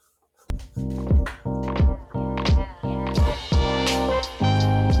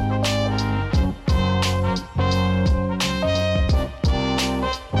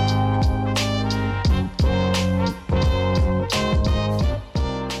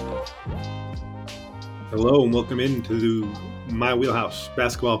Hello and welcome into My Wheelhouse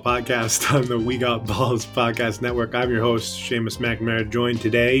basketball podcast on the We Got Balls podcast network. I'm your host, Seamus McNamara, joined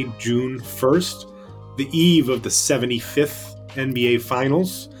today, June 1st, the eve of the 75th NBA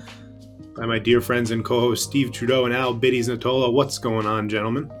Finals, by my dear friends and co-hosts Steve Trudeau and Al Biddies Natola. What's going on,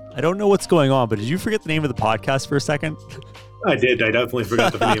 gentlemen? I don't know what's going on, but did you forget the name of the podcast for a second? I did. I definitely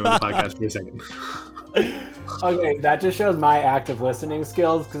forgot the name of the podcast for a second. Okay, that just shows my active listening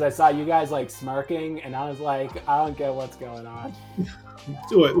skills because I saw you guys like smirking and I was like, I don't get what's going on.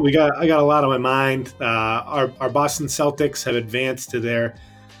 I got a lot on my mind. Our Boston Celtics have advanced to their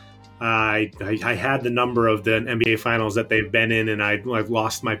I had the number of the NBA Finals that they've been in, and I've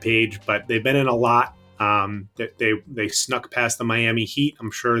lost my page, but they've been in a lot. They snuck past the Miami Heat.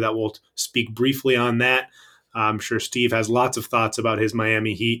 I'm sure that we'll speak briefly on that. I'm sure Steve has lots of thoughts about his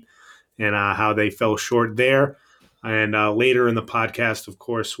Miami Heat and how they fell short there. And later in the podcast, of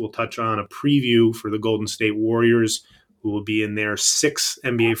course, we'll touch on a preview for the Golden State Warriors, who will be in their sixth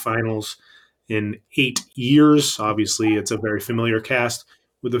NBA Finals in 8 years. Obviously, it's a very familiar cast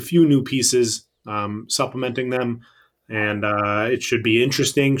with a few new pieces supplementing them. And it should be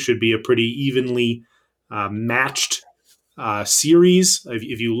interesting, should be a pretty evenly matched series.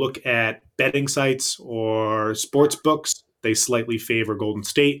 If you look at betting sites or sports books, they slightly favor Golden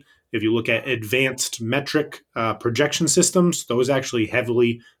State. If you look at advanced metric projection systems, those actually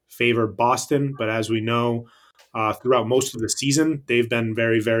heavily favor Boston. But as we know, throughout most of the season, they've been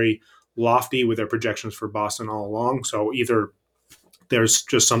very, very lofty with their projections for Boston all along. So either there's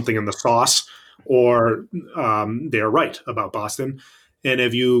just something in the sauce or they're right about Boston. And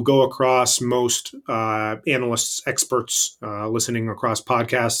if you go across most analysts, experts listening across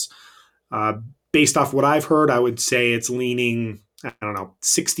podcasts, based off what I've heard, I would say it's leaning,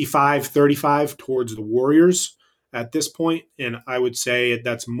 65-35 towards the Warriors at this point. And I would say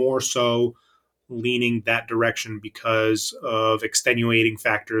that's more so leaning that direction because of extenuating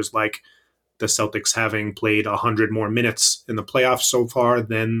factors like the Celtics having played 100 more minutes in the playoffs so far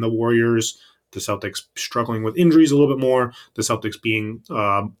than the Warriors, the Celtics struggling with injuries a little bit more, the Celtics being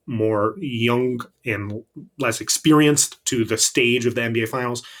more young and less experienced to the stage of the NBA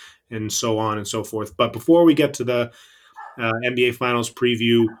Finals, and so on and so forth. But before we get to the NBA Finals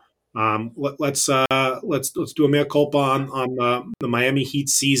preview, let's do a mea culpa on the Miami Heat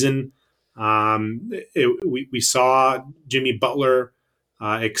season. We saw Jimmy Butler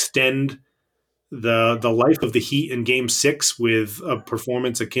extend the life of the Heat in Game 6 with a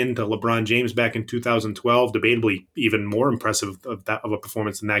performance akin to LeBron James back in 2012, debatably even more impressive of a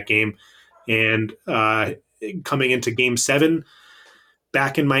performance in that game. And coming into Game 7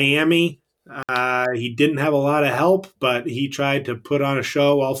 back in Miami, he didn't have a lot of help, but he tried to put on a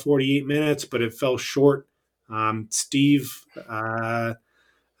show all 48 minutes, but it fell short. Steve,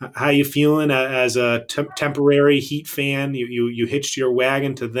 how you feeling as a temporary Heat fan? You hitched your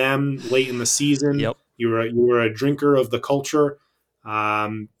wagon to them late in the season. Yep. You were a drinker of the culture.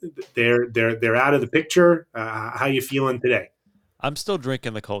 They're out of the picture. How you feeling today? I'm still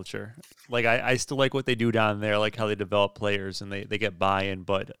drinking the culture. Like I still like what they do down there, like how they develop players and they get buy-in.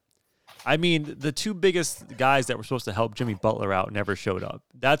 But I mean, the two biggest guys that were supposed to help Jimmy Butler out never showed up.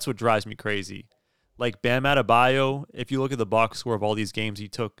 That's what drives me crazy. Like Bam Adebayo, if you look at the box score of all these games he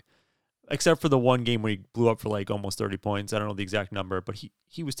took, except for the one game where he blew up for like almost 30 points. I don't know the exact number, but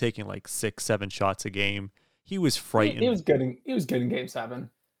he was taking like 6-7 shots a game. He was frightened. He was good in Game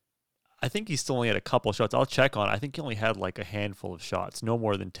 7. I think he still only had a couple shots. I'll check on it. I think he only had like a handful of shots, no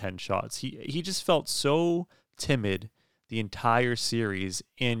more than 10 shots. He just felt so timid the entire series,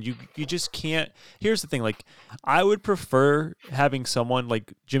 and you just can't. Here's the thing, like I would prefer having someone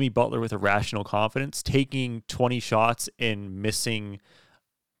like Jimmy Butler with irrational confidence taking 20 shots and missing,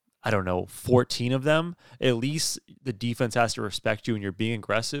 I don't know, 14 of them. At least the defense has to respect you and you're being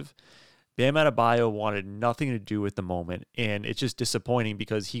aggressive. Bam Adebayo wanted nothing to do with the moment, and it's just disappointing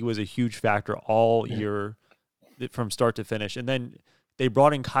because he was a huge factor all year from start to finish. And then they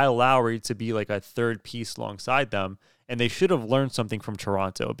brought in Kyle Lowry to be like a third piece alongside them, and they should have learned something from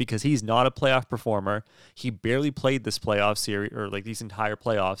Toronto because he's not a playoff performer. He barely played this playoff series or like these entire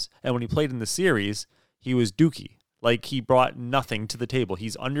playoffs, and when he played in the series, he was dookie. Like, he brought nothing to the table.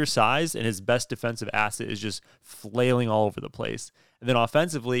 He's undersized, and his best defensive asset is just flailing all over the place. And then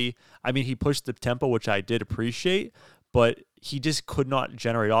offensively, I mean, he pushed the tempo, which I did appreciate, but he just could not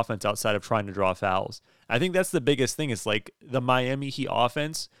generate offense outside of trying to draw fouls. I think that's the biggest thing. Is like the Miami Heat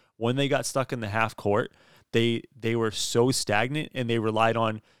offense, when they got stuck in the half court, they were so stagnant, and they relied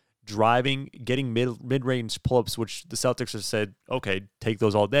on driving, getting mid-range pull-ups, which the Celtics have said, okay, take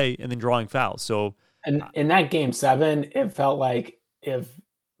those all day, and then drawing fouls. So, and in that Game 7, it felt like if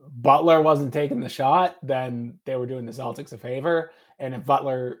Butler wasn't taking the shot, then they were doing the Celtics a favor. And if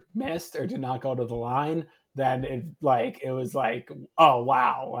Butler missed or did not go to the line, then it was like, oh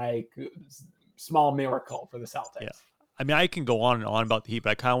wow, like small miracle for the Celtics. Yeah. I mean, I can go on and on about the Heat,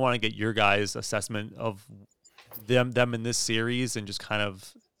 but I kind of want to get your guys' assessment of them in this series and just kind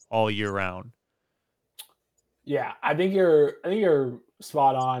of all year round. Yeah, I think you're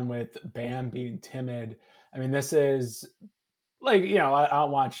spot on with Bam being timid. I mean, this is like, I don't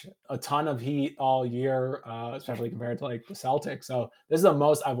watch a ton of Heat all year, especially compared to like the Celtics. So this is the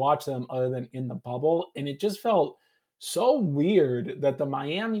most I've watched them other than in the bubble. And it just felt so weird that the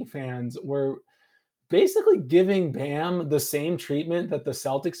Miami fans were basically giving Bam the same treatment that the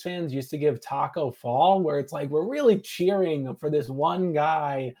Celtics fans used to give Taco Fall, where it's like, we're really cheering for this one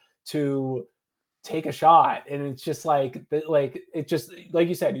guy to take a shot. And it's just like it just, like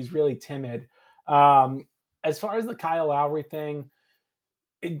you said, he's really timid. As far as the Kyle Lowry thing,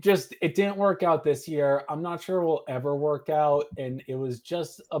 it didn't work out this year. I'm not sure it will ever work out. And it was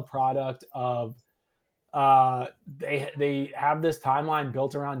just a product of they have this timeline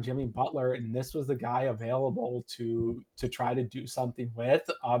built around Jimmy Butler, and this was the guy available to try to do something with.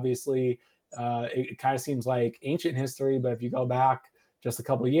 Obviously, it kind of seems like ancient history, but if you go back just a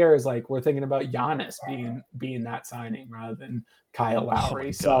couple of years, like we're thinking about Giannis being that signing rather than Kyle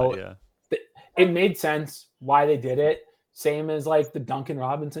Lowry. It made sense why they did it. Same as like the Duncan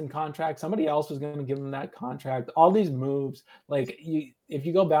Robinson contract. Somebody else was going to give him that contract. All these moves, like if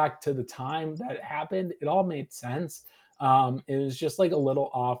you go back to the time that it happened, it all made sense. It was just like a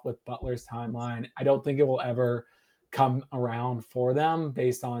little off with Butler's timeline. I don't think it will ever come around for them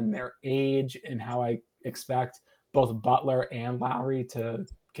based on their age and how I expect both Butler and Lowry to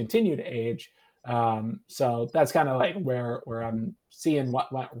continue to age. So that's kind of like where I'm seeing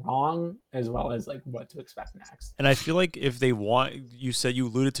what went wrong as well as like what to expect next. And I feel like if they want, you said you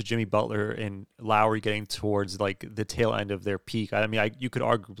alluded to Jimmy Butler and Lowry getting towards like the tail end of their peak. I mean, you could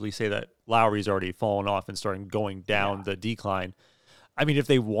arguably say that Lowry's already fallen off and starting going down the decline. I mean, if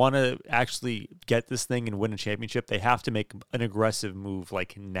they want to actually get this thing and win a championship, they have to make an aggressive move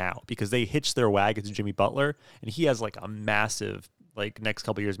like now, because they hitched their wagon to Jimmy Butler and he has like a massive, like next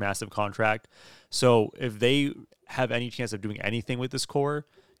couple of years, massive contract. So if they have any chance of doing anything with this core,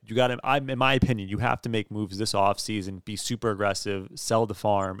 you got to, in my opinion, you have to make moves this offseason, be super aggressive, sell the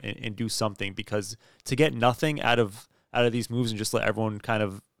farm and do something, because to get nothing out of these moves and just let everyone kind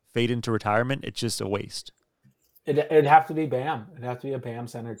of fade into retirement, it's just a waste. It'd have to be Bam. It'd have to be a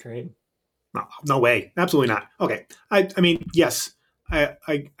Bam-centered trade. No way. Absolutely not. Okay. I mean, yes, I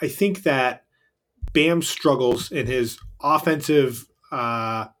think that Bam struggles in his offensive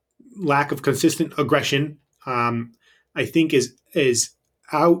lack of consistent aggression. I think is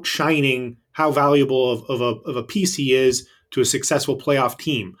outshining how valuable of a piece he is to a successful playoff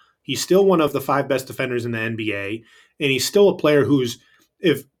team. He's still one of the 5 best defenders in the NBA, and he's still a player who's,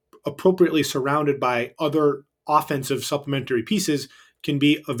 if appropriately surrounded by other offensive supplementary pieces, can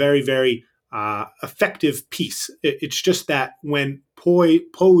be a very, very effective piece. It's just that when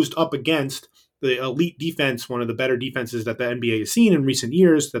posed up against the elite defense, one of the better defenses that the NBA has seen in recent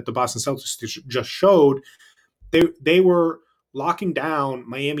years, that the Boston Celtics just showed, they were locking down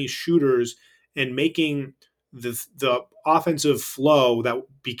Miami's shooters and making the offensive flow that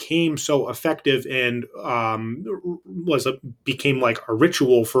became so effective and became like a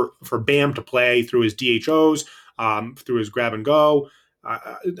ritual for Bam to play through his DHOs, through his grab and go,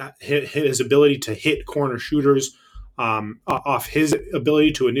 his ability to hit corner shooters, off his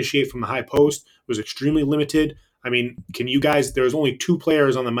ability to initiate from the high post was extremely limited. I mean, there was only 2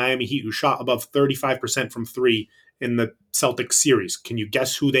 players on the Miami Heat who shot above 35% from 3 in the Celtics series. Can you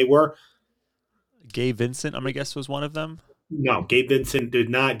guess who they were? Gabe Vincent, I'm going to guess, was one of them. No, Gabe Vincent did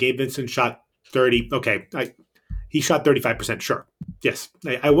not. Gabe Vincent shot 30. Okay. He shot 35%. Sure. Yes.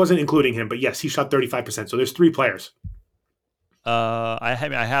 I wasn't including him, but yes, he shot 35%. So there's 3 players. I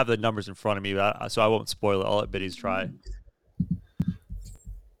have the numbers in front of me, so I won't spoil it. I'll let Biddies try.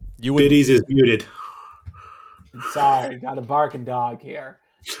 Biddies is muted. Sorry, got a barking dog here.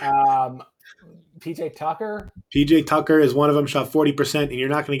 PJ Tucker. PJ Tucker is one of them. Shot 40%, and you're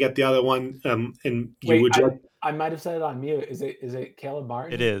not going to get the other one. I might have said it on mute. Is it Caleb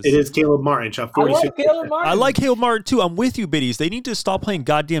Martin? It is. It is Caleb Martin. Shot 46%. I like Caleb Martin too. I'm with you, Biddies. They need to stop playing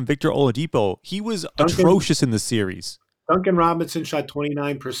goddamn Victor Oladipo. He was atrocious in the series. Duncan Robinson shot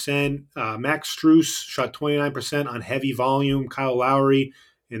 29%. Max Strus shot 29% on heavy volume. Kyle Lowry,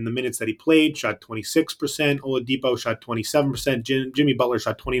 in the minutes that he played, shot 26%. Oladipo shot 27%. Jimmy Butler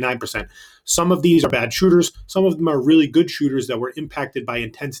shot 29%. Some of these are bad shooters. Some of them are really good shooters that were impacted by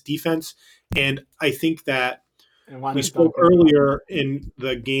intense defense. And I think that And we spoke earlier in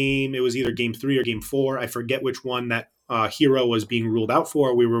the game. It was either game 3 or game 4. I forget which one that Hero was being ruled out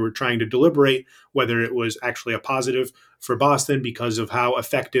for. We were trying to deliberate whether it was actually a positive for Boston because of how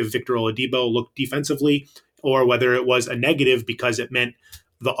effective Victor Oladipo looked defensively, or whether it was a negative because it meant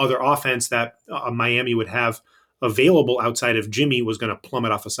the other offense that Miami would have available outside of Jimmy was going to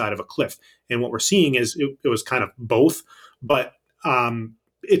plummet off the side of a cliff. And what we're seeing is it was kind of both, but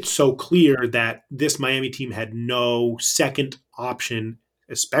it's so clear that this Miami team had no second option,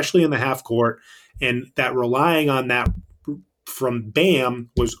 especially in the half court, and that relying on that from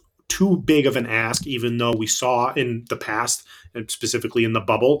Bam was too big of an ask, even though we saw in the past, and specifically in the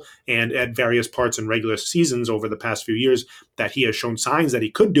bubble and at various parts in regular seasons over the past few years, that he has shown signs that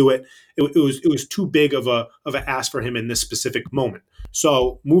he could do it. It was too big of an ask for him in this specific moment.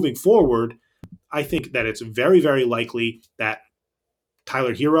 So moving forward, I think that it's very, very likely that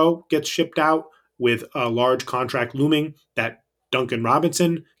Tyler Hero gets shipped out with a large contract looming, that Duncan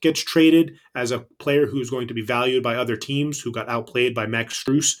Robinson gets traded as a player who's going to be valued by other teams, who got outplayed by Max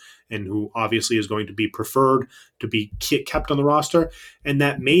Strus and who obviously is going to be preferred to be kept on the roster, and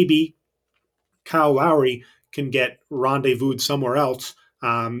that maybe Kyle Lowry can get rendezvoused somewhere else.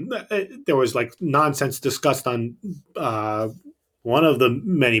 There was like nonsense discussed on one of the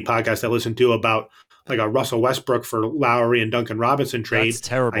many podcasts I listened to about like a Russell Westbrook for Lowry and Duncan Robinson trade. That's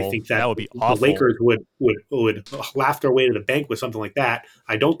terrible. I think that would be awful. The Lakers would laugh their way to the bank with something like that.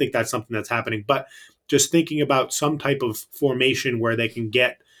 I don't think that's something that's happening, but just thinking about some type of formation where they can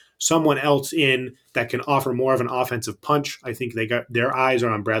get someone else in that can offer more of an offensive punch. I think their eyes are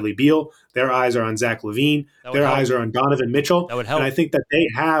on Bradley Beal. Their eyes are on Zach LaVine. Their eyes are on Donovan Mitchell. That would help. And I think that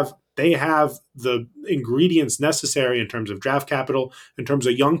they have the ingredients necessary in terms of draft capital, in terms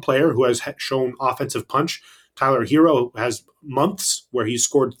of young player who has shown offensive punch. Tyler Hero has months where he's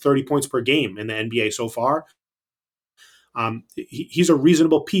scored 30 points per game in the NBA so far. He's a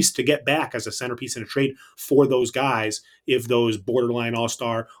reasonable piece to get back as a centerpiece in a trade for those guys if those borderline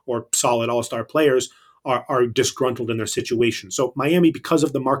all-star or solid all-star players are disgruntled in their situation. So Miami, because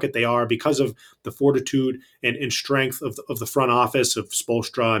of the market they are, because of the fortitude and strength of the front office of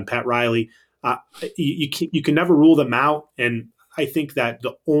Spoelstra and Pat Riley, you can never rule them out. And I think that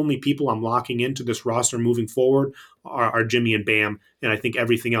the only people I'm locking into this roster moving forward are Jimmy and Bam, and I think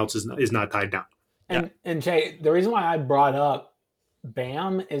everything else is not tied down. And Jay, the reason why I brought up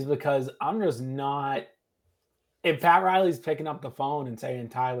Bam is because I'm just not. If Pat Riley's picking up the phone and saying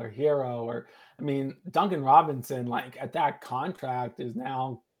Tyler Hero, or I mean Duncan Robinson, like at that contract is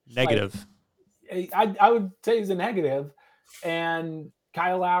now negative. Like, I would say he's a negative, and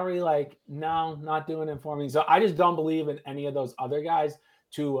Kyle Lowry, like no, not doing it for me. So I just don't believe in any of those other guys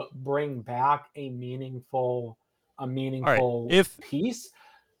to bring back a meaningful piece.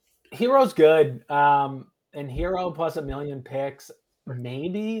 Hero's good. And Hero plus $1 million picks,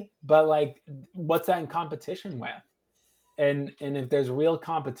 maybe, but like, what's that in competition with? And if there's real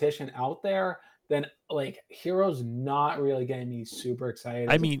competition out there, then like Hero's not really getting me super excited.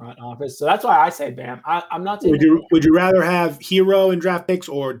 I mean, front office. So that's why I say Bam. I'm not saying. Would you rather have Hero in draft picks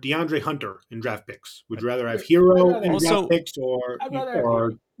or DeAndre Hunter in draft picks? Would you rather have Hero in draft picks or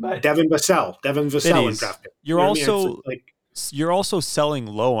Devin Vassell? Devin Vassell in draft picks. You're also selling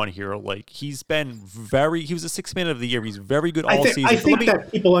low on Hero. Like he was a sixth man of the year. He's very good all season. I think that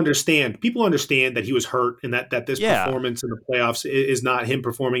people understand that he was hurt and that this performance in the playoffs is not him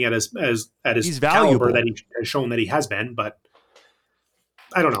performing at his caliber that he has shown that he has been. But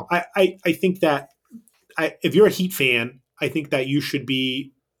I don't know. I think that if you're a Heat fan, I think that you should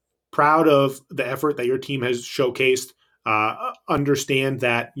be proud of the effort that your team has showcased. Understand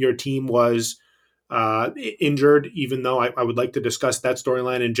that your team was injured, even though I would like to discuss that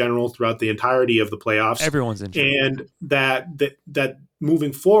storyline in general throughout the entirety of the playoffs. Everyone's injured. And that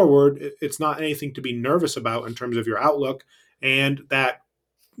moving forward, it's not anything to be nervous about in terms of your outlook, and that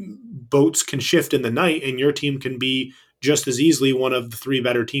boats can shift in the night and your team can be just as easily one of the three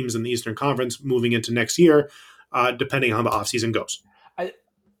better teams in the Eastern Conference moving into next year, depending on how the offseason goes.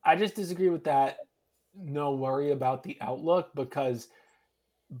 I just disagree with that. No worry about the outlook, because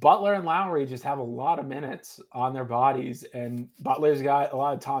Butler and Lowry just have a lot of minutes on their bodies, and Butler's got a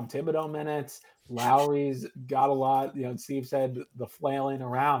lot of Tom Thibodeau minutes. Lowry's got a lot, Steve said the flailing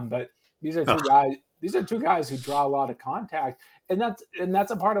around, but these are two guys. These are two guys who draw a lot of contact, and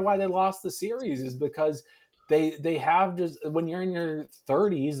that's a part of why they lost the series, is because they have just, when you're in your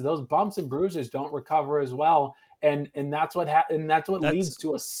 30s, those bumps and bruises don't recover as well, and that's what leads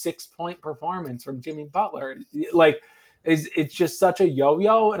to a 6-point performance from Jimmy Butler. Like, it's just such a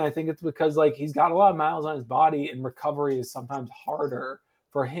yo-yo, and I think it's because like he's got a lot of miles on his body, and recovery is sometimes harder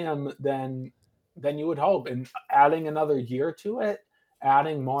for him than than you would hope. And adding another year to it,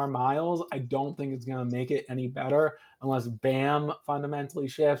 adding more miles, I don't think it's going to make it any better unless Bam fundamentally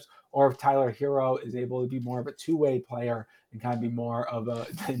shifts, or if Tyler Hero is able to be more of a two-way player and kind of be more of a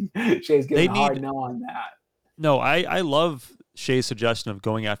Shay's getting a hard no on that. No, I love Shay's suggestion of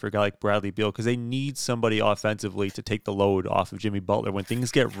going after a guy like Bradley Beal because they need somebody offensively to take the load off of Jimmy Butler when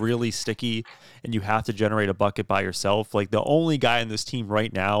things get really sticky and you have to generate a bucket by yourself. Like, the only guy on this team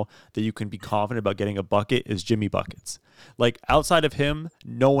right now that you can be confident about getting a bucket is Jimmy Buckets. Like, outside of him,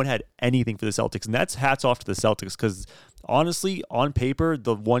 no one had anything for the Celtics, and that's hats off to the Celtics because honestly, on paper,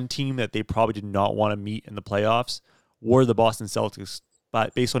 the one team that they probably did not want to meet in the playoffs were the Boston Celtics,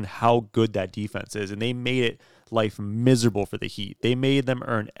 but based on how good that defense is, and they made it life miserable for the Heat. They made them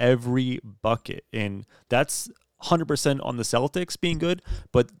earn every bucket, and that's 100% on the Celtics being good.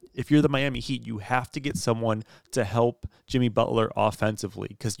 But if you're the Miami Heat, you have to get someone to help Jimmy Butler offensively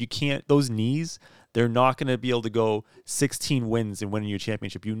because you can't, those knees, they're not going to be able to go 16 wins and winning your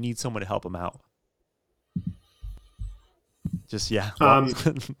championship. You need someone to help them out. Just, yeah.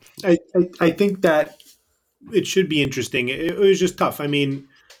 I think that it should be interesting. It was just tough. I mean,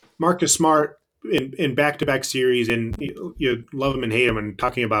 Marcus Smart in back-to-back series, and you love him and hate him, and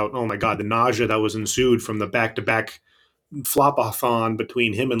talking about, oh my God, the nausea that was ensued from the back-to-back flop-off-on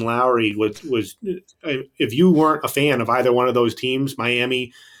between him and Lowry was if you weren't a fan of either one of those teams,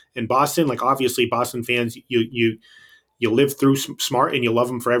 Miami and Boston, like obviously Boston fans, you live through Smart and you love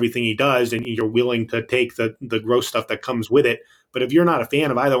him for everything he does, and you're willing to take the gross stuff that comes with it. But if you're not a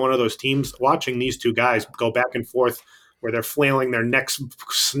fan of either one of those teams, watching these two guys go back and forth where they're flailing their necks,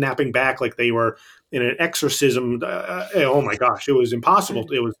 snapping back like they were in an exorcism, oh my gosh, it was impossible.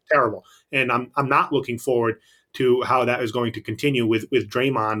 It was terrible. And I'm not looking forward to how that is going to continue with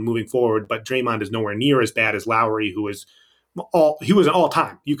Draymond moving forward. But Draymond is nowhere near as bad as Lowry, who is he was an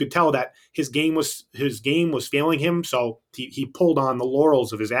all-time. You could tell that his game was failing him, so he pulled on the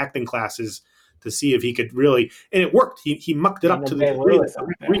laurels of his acting classes to see if he could really, and it worked. He mucked it up to the degree that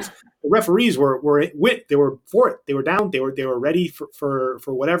the referees were they were for it. They were down. They were ready for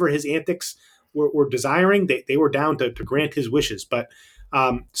whatever his antics were desiring. They were down to grant his wishes. But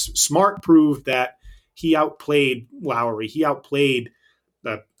Smart proved that he outplayed Lowry. He outplayed.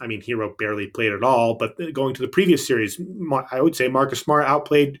 Hero barely played at all. But going to the previous series, I would say Marcus Smart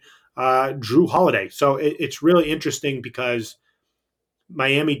outplayed Drew Holiday. So it's really interesting because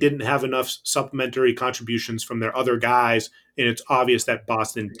Miami didn't have enough supplementary contributions from their other guys, and it's obvious that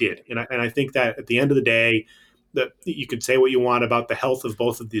Boston did. And I think that at the end of the day, that you can say what you want about the health of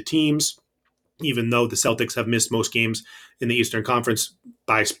both of the teams, even though the Celtics have missed most games in the Eastern Conference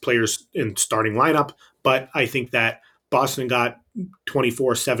by players in starting lineup. But I think that Boston got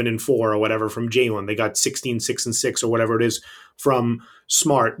 24, 7-4 or whatever from Jalen. They got 16, 6-6 or whatever it is from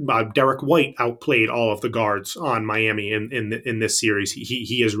Smart. Derek White outplayed all of the guards on Miami in this series.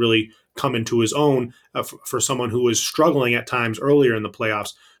 He has really come into his own for someone who was struggling at times earlier in the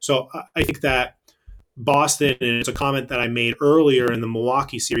playoffs. So I think that Boston, and it's a comment that I made earlier in the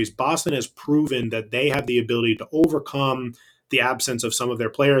Milwaukee series, Boston has proven that they have the ability to overcome the absence of some of their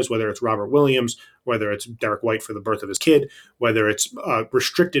players, whether it's Robert Williams, whether it's Derek White for the birth of his kid, whether it's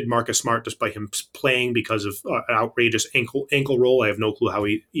restricted Marcus Smart despite him playing because of an outrageous ankle roll. I have no clue how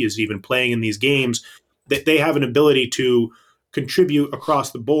he is even playing in these games. That they have an ability to contribute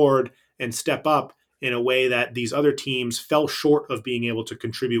across the board and step up in a way that these other teams fell short of being able to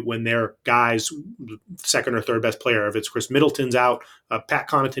contribute when their guys, second or third best player, if it's Chris Middleton's out, Pat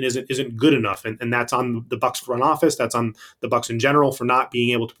Connaughton isn't good enough, and that's on the Bucks front office, that's on the Bucks in general for not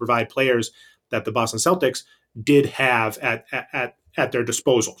being able to provide players that the Boston Celtics did have at their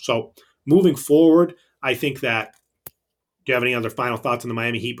disposal. So moving forward, I think that. Do you have any other final thoughts on the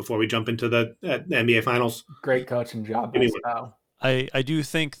Miami Heat before we jump into the NBA Finals? Great coaching job. I do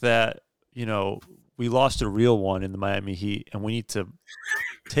think that we lost a real one in the Miami Heat, and we need to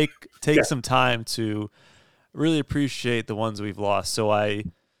take some time to really appreciate the ones we've lost. So I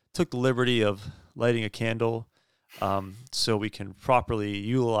took the liberty of lighting a candle so we can properly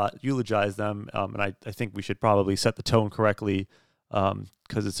eulogize them, and I think we should probably set the tone correctly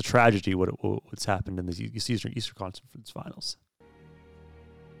because it's a tragedy what's happened in the Eastern Conference Finals.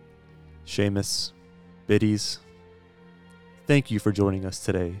 Seamus, Biddies, thank you for joining us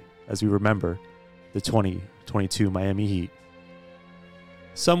today as we remember the 2022 Miami Heat.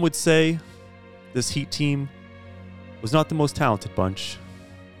 Some would say this Heat team was not the most talented bunch.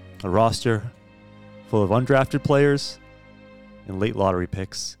 A roster full of undrafted players and late lottery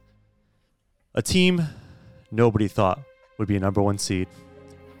picks. A team nobody thought would be a number one seed.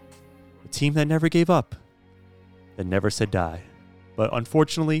 A team that never gave up, that never said die. But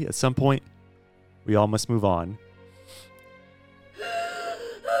unfortunately, at some point, We all must move on.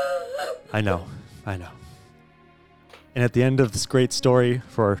 I know. And at the end of this great story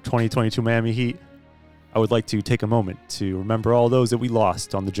for our 2022 Miami Heat, I would like to take a moment to remember all those that we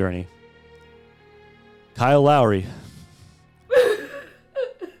lost on the journey. Kyle Lowry.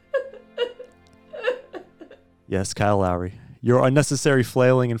 Yes, Kyle Lowry. Your unnecessary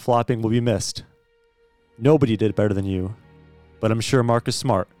flailing and flopping will be missed. Nobody did better than you, but I'm sure Marcus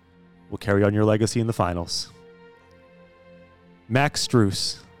Smart will carry on your legacy in the finals. Max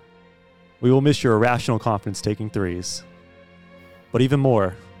Strus. We will miss your irrational confidence taking threes. But even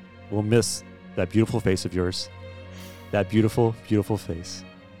more, we'll miss that beautiful face of yours. That beautiful, beautiful face.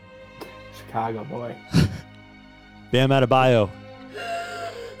 Chicago boy. Bam Adebayo.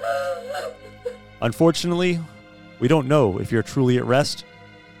 Unfortunately, we don't know if you're truly at rest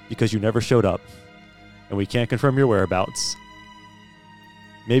because you never showed up, and we can't confirm your whereabouts.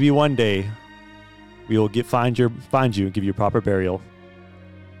 Maybe one day we will find you and give you proper burial.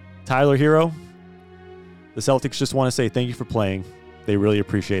 Tyler Hero, the Celtics just want to say thank you for playing. They really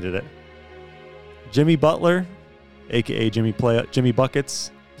appreciated it. Jimmy Butler, a.k.a. Jimmy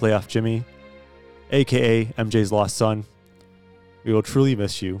Buckets, Playoff Jimmy, a.k.a. MJ's lost son, we will truly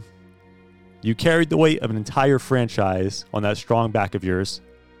miss you. You carried the weight of an entire franchise on that strong back of yours.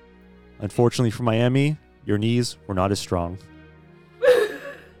 Unfortunately for Miami, your knees were not as strong.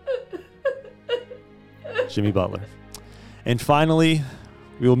 Jimmy Butler. And finally,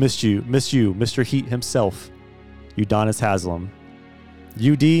 we will miss you, Mr. Heat himself, Udonis Haslem.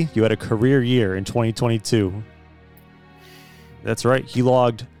 UD, you had a career year in 2022. That's right, he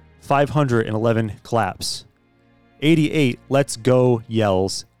logged 511 claps, 88 let's go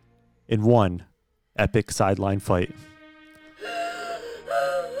yells, in one epic sideline fight.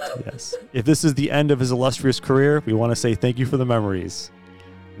 Yes. If this is the end of his illustrious career, we want to say thank you for the memories.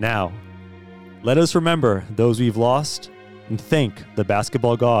 Now, let us remember those we've lost and thank the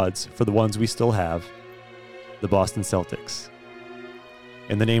basketball gods for the ones we still have, the Boston Celtics.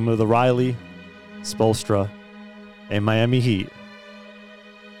 In the name of the Riley, Spoelstra, and Miami Heat,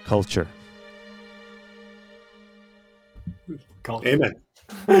 culture. Amen.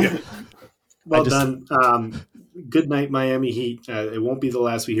 Yeah. Well done. Good night, Miami Heat. It won't be the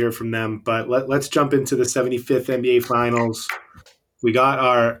last we hear from them, but let's jump into the 75th NBA Finals. We got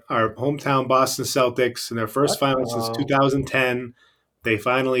our hometown Boston Celtics in their first finals since 2010. They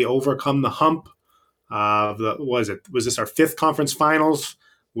finally overcome the hump. Was this our fifth conference finals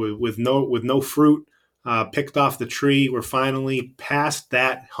with no fruit picked off the tree? We're finally past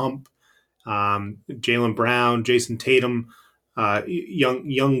that hump. Jaylen Brown, Jason Tatum,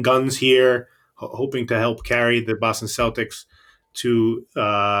 young guns here, hoping to help carry the Boston Celtics to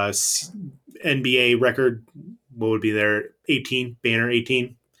NBA record. What would be their 18 banner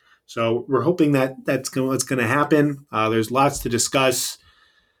 18? So we're hoping that's going to happen. There's lots to discuss.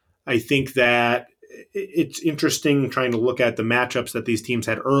 I think that it's interesting trying to look at the matchups that these teams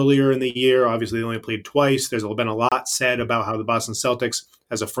had earlier in the year. Obviously, they only played twice. There's been a lot said about how the Boston Celtics,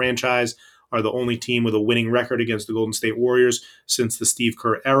 as a franchise, are the only team with a winning record against the Golden State Warriors since the Steve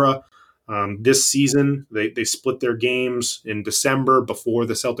Kerr era. This season, they split their games in December before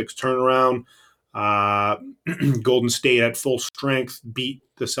the Celtics turnaround. Golden State at full strength beat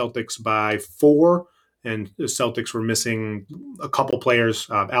the Celtics by 4, and the Celtics were missing a couple players.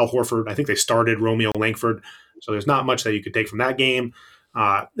 Al Horford, I think they started Romeo Langford, so there's not much that you could take from that game.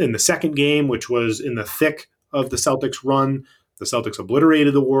 In the second game, which was in the thick of the Celtics run, the Celtics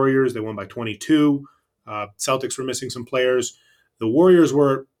obliterated the Warriors. They won by 22. Celtics were missing some players. The Warriors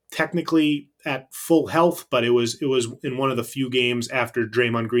were technically at full health, but it was in one of the few games after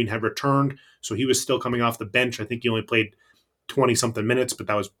Draymond Green had returned, so he was still coming off the bench. I think he only played 20-something minutes, but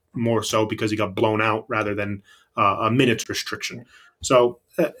that was more so because he got blown out rather than a minutes restriction. So,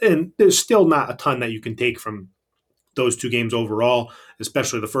 and there's still not a ton that you can take from those two games overall,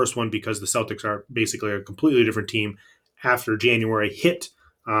 especially the first one, because the Celtics are basically a completely different team after January hit.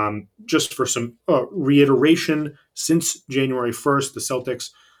 Just for some reiteration, since January 1st, the Celtics,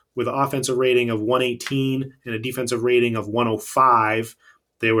 with an offensive rating of 118 and a defensive rating of 105,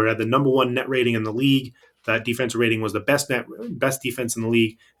 they had the number one net rating in the league. That defensive rating was the best defense in the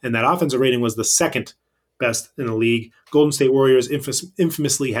league, and that offensive rating was the second best in the league. Golden State Warriors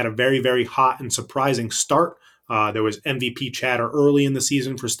infamously had a very, very hot and surprising start. There was MVP chatter early in the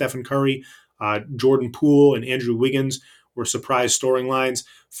season for Stephen Curry. Jordan Poole and Andrew Wiggins were surprise storylines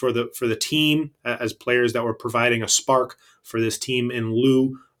for the team as players that were providing a spark for this team in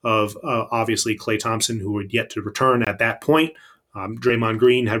lieu of obviously Klay Thompson, who had yet to return at that point. Draymond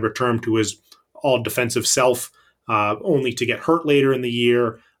Green had returned to his all-defensive self only to get hurt later in the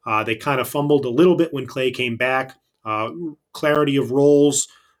year. They kind of fumbled a little bit when Clay came back. Clarity of roles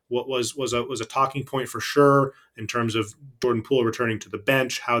was a talking point for sure in terms of Jordan Poole returning to the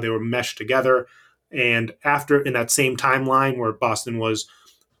bench, how they were meshed together. And after, in that same timeline where Boston was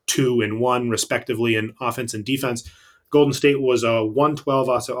 2 and 1 respectively in offense and defense, Golden State was a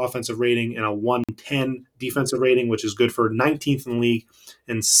 112 offensive rating and a 110 defensive rating, which is good for 19th in the league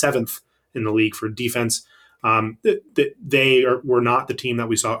and 7th in the league for defense. Were not the team that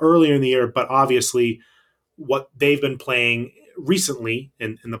we saw earlier in the year, but obviously what they've been playing recently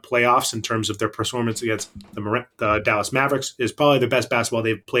in the playoffs in terms of their performance against the Dallas Mavericks is probably the best basketball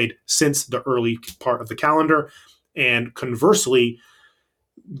they've played since the early part of the calendar. And conversely,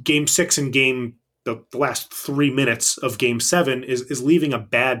 Game 6 and the last 3 minutes of Game 7 is leaving a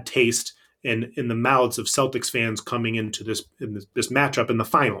bad taste in the mouths of Celtics fans coming into this matchup in the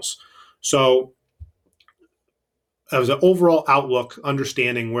finals. So as an overall outlook,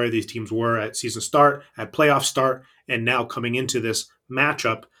 understanding where these teams were at season start, at playoff start, and now coming into this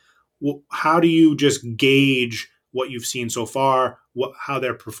matchup, how do you just gauge what you've seen so far, how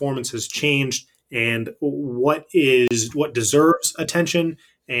their performance has changed, and what deserves attention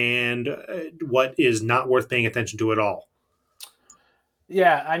and what is not worth paying attention to at all?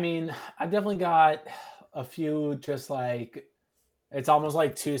 Yeah, I mean, I've definitely got a few just like it's almost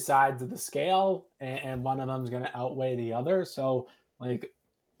like two sides of the scale, and one of them is going to outweigh the other. So, like,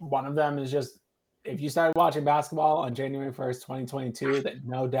 one of them is just if you started watching basketball on January 1st, 2022, that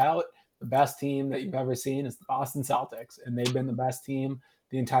no doubt the best team that you've ever seen is the Boston Celtics, and they've been the best team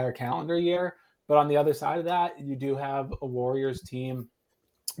the entire calendar year. But on the other side of that, you do have a Warriors team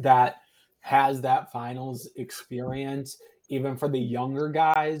that has that finals experience. Even for the younger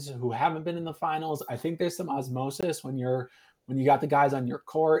guys who haven't been in the finals, I think there's some osmosis when you got the guys on your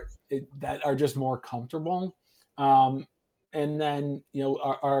court that are just more comfortable. And then,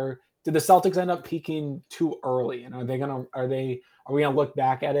 did the Celtics end up peaking too early? And are we going to look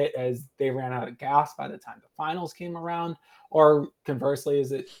back at it as they ran out of gas by the time the finals came around? Or conversely,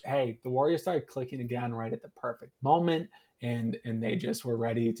 is it, hey, the Warriors started clicking again right at the perfect moment and they just were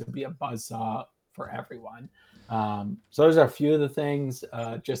ready to be a buzzsaw for everyone? So those are a few of the things,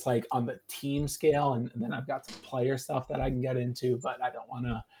 just like on the team scale, and then I've got some player stuff that I can get into, but I don't want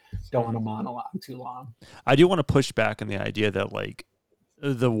to monologue too long. I do want to push back on the idea that like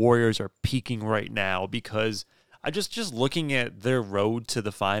the Warriors are peaking right now, because I just looking at their road to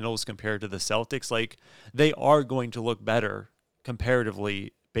the finals compared to the Celtics, like they are going to look better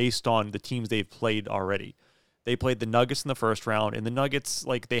comparatively based on the teams they've played already. They played the Nuggets in the first round, and the Nuggets,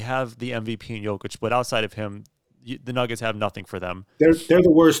 like, they have the MVP in Jokic, but outside of him, the Nuggets have nothing for them. They're the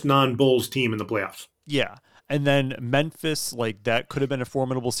worst non-Bulls team in the playoffs. Yeah. And then Memphis, like, that could have been a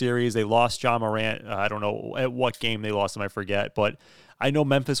formidable series. They lost Ja Morant. I don't know at what game they lost him, I forget. But I know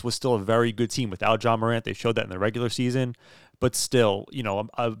Memphis was still a very good team without Ja Morant. They showed that in the regular season. But still,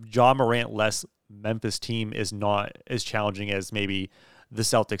 a Ja Morant-less Memphis team is not as challenging as maybe the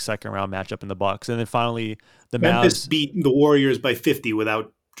Celtics second round matchup in the Bucks. And then finally the Memphis Mavs beat the Warriors by 50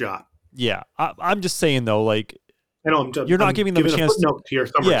 without Ja. Yeah. I'm just saying though, like, you're not giving them a chance to your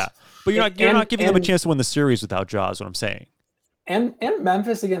summers. Yeah. But you're not giving them a chance to win the series without Ja, is what I'm saying. And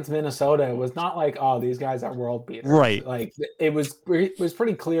Memphis against Minnesota was not like, oh, these guys are world beaters. Right. Like it was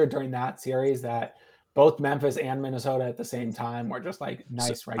pretty clear during that series that both Memphis and Minnesota at the same time were just like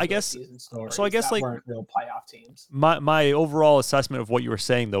nice regular season stories. So I guess like weren't real playoff teams. My overall assessment of what you were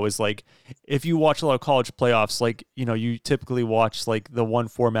saying though is like if you watch a lot of college playoffs, like you typically watch like the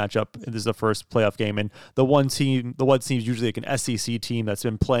 1-4 matchup. This is the first playoff game, and the one team is usually like an SEC team that's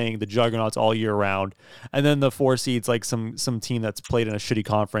been playing the juggernauts all year round, and then the 4 seed's like some team that's played in a shitty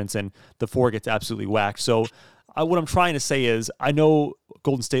conference, and the 4 gets absolutely whacked. So what I'm trying to say is I know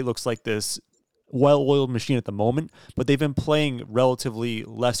Golden State looks like this well-oiled machine at the moment, but they've been playing relatively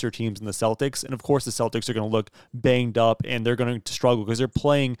lesser teams than the Celtics, and of course the Celtics are going to look banged up and they're going to struggle because they're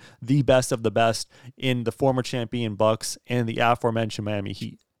playing the best of the best in the former champion Bucks and the aforementioned Miami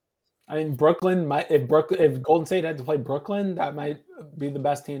Heat. I mean, Brooklyn might if Golden State had to play Brooklyn, that might be the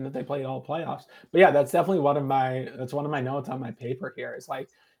best team that they played all playoffs. But yeah, that's definitely one of my notes on my paper here. Is like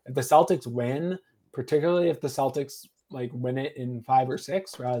if the Celtics win, particularly if the Celtics like win it in 5 or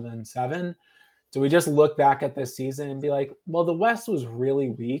 6 rather than 7. Do we just look back at this season and be like, well, the West was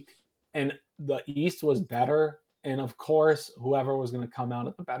really weak and the East was better. And of course, whoever was going to come out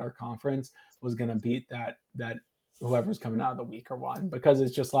of the better conference was going to beat that whoever's coming out of the weaker one, because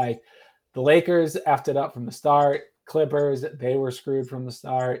it's just like the Lakers effed it up from the start. Clippers, they were screwed from the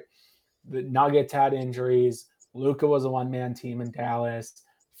start. The Nuggets had injuries. Luka was a one-man team in Dallas.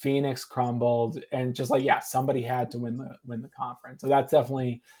 Phoenix crumbled, and just like, yeah, somebody had to win the conference. So that's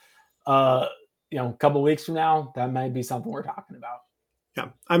definitely, a couple weeks from now, that might be something we're talking about. Yeah,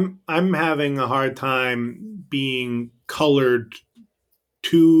 I'm having a hard time being colored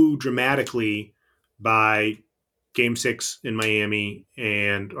too dramatically by Game 6 in Miami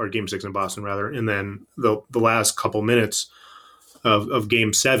or Game 6 in Boston rather, and then the last couple minutes of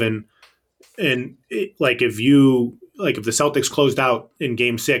Game 7. And if the Celtics closed out in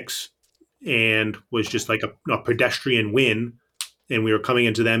Game 6 and was just like a pedestrian win, and we were coming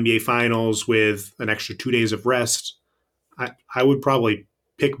into the NBA Finals with an extra 2 days of rest, I would probably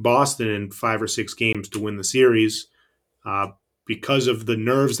pick Boston in 5 or 6 games to win the series, because of the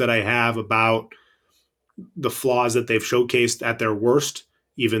nerves that I have about the flaws that they've showcased at their worst,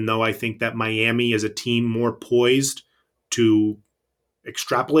 even though I think that Miami is a team more poised to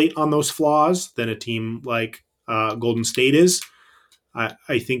extrapolate on those flaws than a team like Golden State is.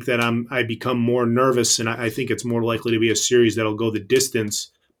 I think that I become more nervous, and I think it's more likely to be a series that'll go the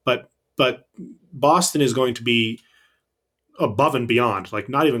distance. But Boston is going to be above and beyond, like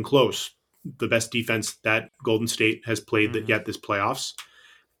not even close, the best defense that Golden State has played yet this playoffs.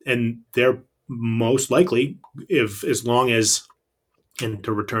 And they're most likely, as long as, and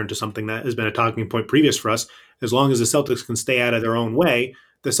to return to something that has been a talking point previous for us, as long as the Celtics can stay out of their own way,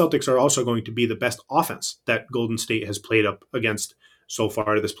 the Celtics are also going to be the best offense that Golden State has played up against so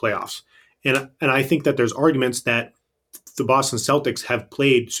far this playoffs. And I think that there's arguments that the Boston Celtics have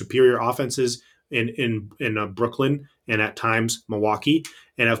played superior offenses in Brooklyn and at times Milwaukee,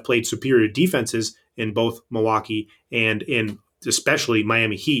 and have played superior defenses in both Milwaukee and in especially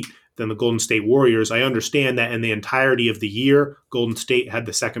Miami Heat than the Golden State Warriors. I understand that in the entirety of the year, Golden State had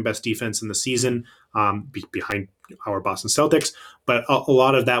the second best defense in the season, behind our Boston Celtics. But a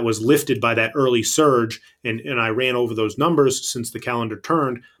lot of that was lifted by that early surge. And I ran over those numbers since the calendar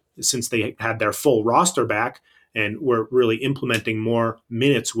turned, since they had their full roster back and were really implementing more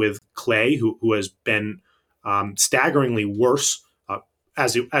minutes with Clay, who has been staggeringly worse,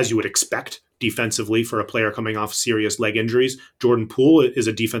 as you would expect defensively for a player coming off serious leg injuries. Jordan Poole is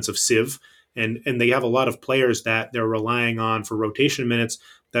a defensive sieve, and they have a lot of players that they're relying on for rotation minutes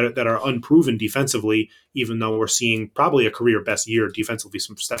that are unproven defensively, even though we're seeing probably a career best year defensively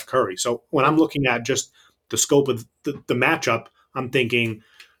from Steph Curry. So when I'm looking at just the scope of the matchup, I'm thinking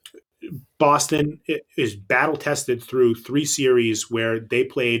Boston is battle tested through 3 series where they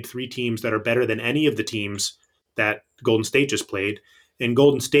played 3 teams that are better than any of the teams that Golden State just played. And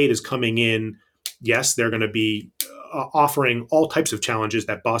Golden State is coming in. Yes, they're going to be offering all types of challenges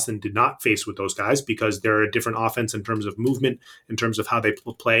that Boston did not face with those guys, because they're a different offense in terms of movement, in terms of how they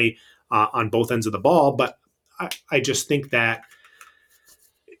play on both ends of the ball. But I just think that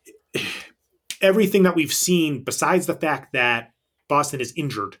everything that we've seen, besides the fact that Boston is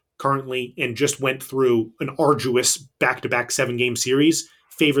injured currently and just went through an arduous back-to-back 7-game series,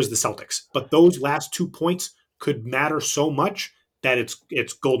 favors the Celtics. But those last 2 points could matter so much that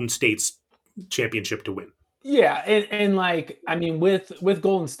it's Golden State's championship to win. Yeah, and like, I mean, with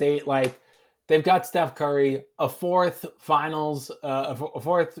Golden State, like, they've got Steph Curry, a fourth finals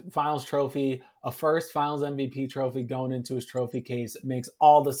trophy, a first finals MVP trophy going into his trophy case. It makes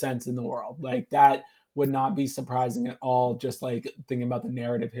all the sense in the world. Like, that would not be surprising at all, just like thinking about the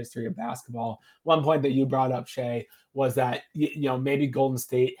narrative history of basketball. One point that you brought up, Shay, was that, maybe Golden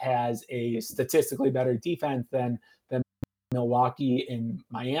State has a statistically better defense than Milwaukee and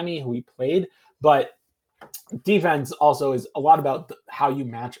Miami, who we played. But defense also is a lot about how you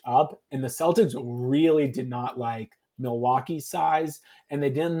match up. And the Celtics really did not like Milwaukee's size, and they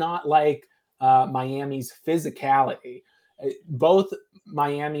did not like Miami's physicality. Both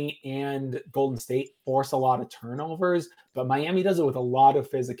Miami and Golden State force a lot of turnovers, but Miami does it with a lot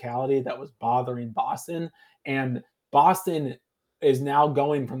of physicality that was bothering Boston. And Boston is now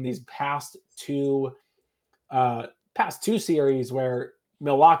going from these past two series where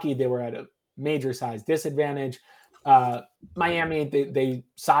Milwaukee, they were at a major size disadvantage. Miami, they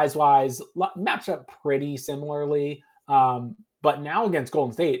size-wise match up pretty similarly. But now against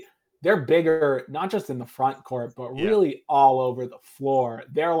Golden State, they're bigger, not just in the front court, but really all over the floor.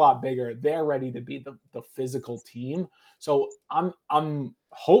 They're a lot bigger. They're ready to be the physical team. So I'm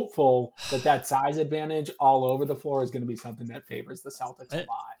hopeful that size advantage all over the floor is going to be something that favors the Celtics a lot.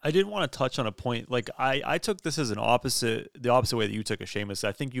 I did want to touch on a point. Like, I took this as the opposite way that you took it, Seamus.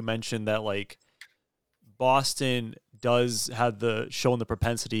 I think you mentioned that, like, Boston does have shown the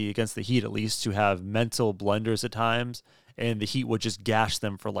propensity against the Heat, at least, to have mental blunders at times, and the Heat would just gash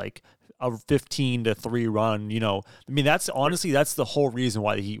them for like a 15-3 run. I mean, that's the whole reason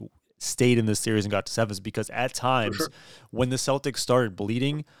why the Heat stayed in this series and got to sevens, because at times when the Celtics started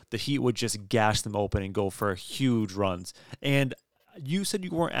bleeding, the Heat would just gash them open and go for huge runs. And you said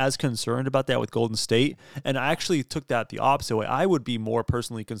you weren't as concerned about that with Golden State, and I actually took that the opposite way. I would be more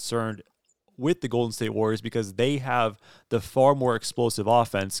personally concerned with the Golden State Warriors because they have the far more explosive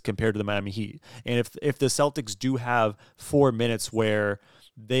offense compared to the Miami Heat. And if the Celtics do have 4 minutes where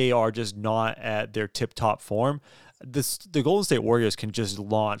they are just not at their tip-top form, the Golden State Warriors can just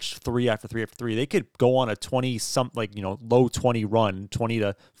launch 3 after 3 after 3. They could go on a 20 low 20 run,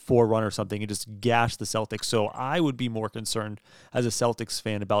 20-4 run or something, and just gash the Celtics. So I would be more concerned as a Celtics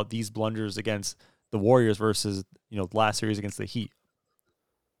fan about these blunders against the Warriors versus last series against the Heat.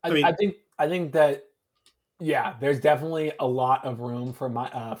 I think that there's definitely a lot of room for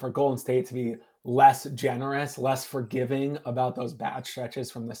Golden State to be less generous, less forgiving about those bad stretches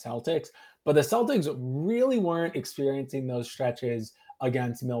from the Celtics. But the Celtics really weren't experiencing those stretches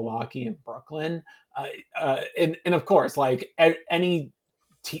against Milwaukee and Brooklyn. And of course, like any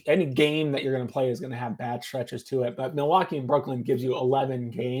game that you're going to play is going to have bad stretches to it. But Milwaukee and Brooklyn gives you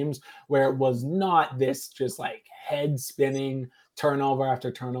 11 games where it was not this just like head spinning turnover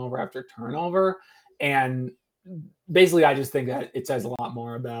after turnover after turnover. And basically, I just think that it says a lot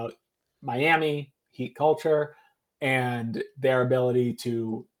more about Miami Heat culture and their ability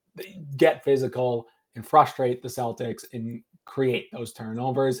to get physical and frustrate the Celtics and create those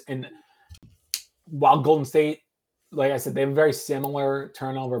turnovers. And while Golden State, like I said, they have a very similar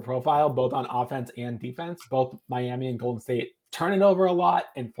turnover profile, both on offense and defense. Both Miami and Golden State turn it over a lot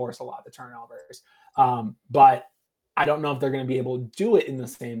and force a lot of turnovers. But I don't know if they're going to be able to do it in the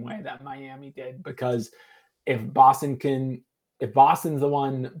same way that Miami did, because if Boston's the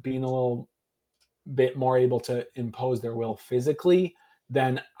one being a little bit more able to impose their will physically,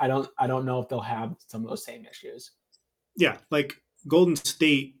 then I don't know if they'll have some of those same issues. Yeah, like Golden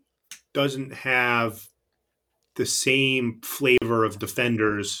State doesn't have the same flavor of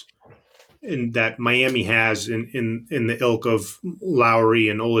defenders in that Miami has in the ilk of Lowry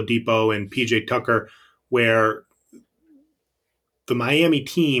and Oladipo and PJ Tucker, where the Miami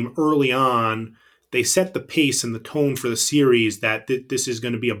team early on, they set the pace and the tone for the series that this is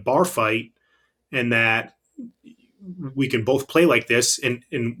going to be a bar fight and that we can both play like this, and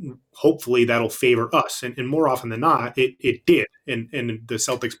hopefully that'll favor us. And more often than not, it did. And the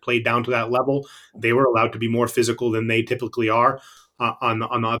Celtics played down to that level. They were allowed to be more physical than they typically are on the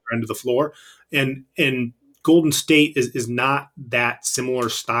other end of the floor. And Golden State is not that similar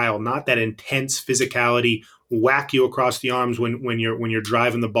style, not that intense physicality, whack you across the arms when you're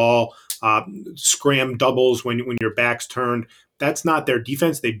driving the ball, scram doubles when your back's turned. That's not their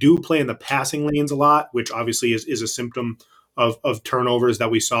defense. They do play in the passing lanes a lot, which obviously is a symptom of turnovers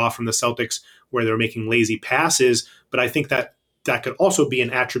that we saw from the Celtics, where they're making lazy passes. But I think that could also be an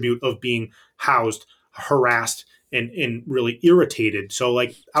attribute of being housed, harassed, and really irritated. So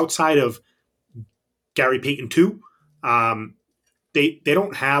like outside of Gary Payton too, they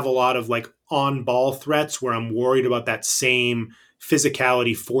don't have a lot of like on ball threats where I'm worried about that same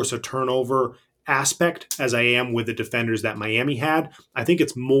physicality, force a turnover aspect as I am with the defenders that Miami had. I think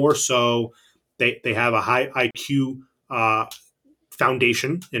it's more so they have a high IQ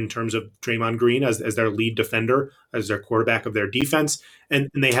foundation in terms of Draymond Green as their lead defender, as their quarterback of their defense. And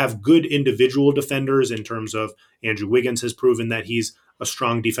they have good individual defenders in terms of Andrew Wiggins has proven that he's a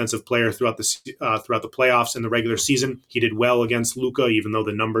strong defensive player throughout the playoffs and the regular season. He did well against Luka, even though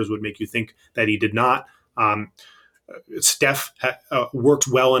the numbers would make you think that he did not. Steph works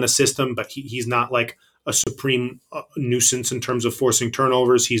well in a system, but he's not like a supreme nuisance in terms of forcing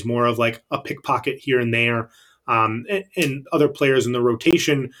turnovers. He's more of like a pickpocket here and there. And other players in the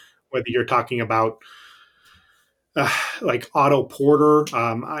rotation, whether you're talking about like Otto Porter,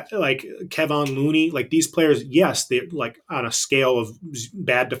 like Kevon Looney, like these players, yes, they're like on a scale of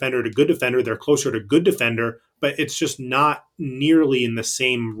bad defender to good defender, they're closer to good defender, but it's just not nearly in the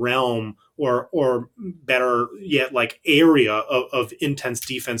same realm or better yet, like area of intense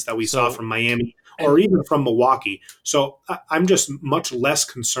defense that we saw from Miami or even from Milwaukee. So I'm just much less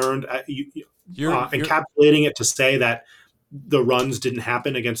concerned. Encapsulating it to say that the runs didn't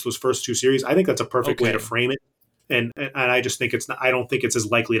happen against those first two series, I think that's a perfect way to frame it. And I just think I don't think it's as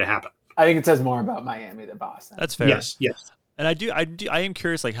likely to happen. I think it says more about Miami than Boston. That's fair. Yes. And I am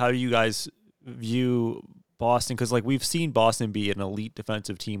curious, like, how do you guys view Boston? Because like we've seen Boston be an elite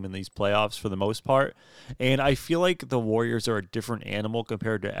defensive team in these playoffs for the most part, and I feel like the Warriors are a different animal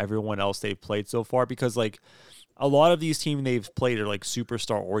compared to everyone else they've played so far. Because like a lot of these teams they've played are like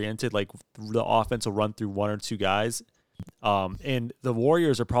superstar oriented, like the offense will run through one or two guys. And the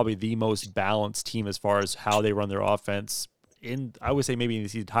Warriors are probably the most balanced team as far as how they run their offense I would say maybe in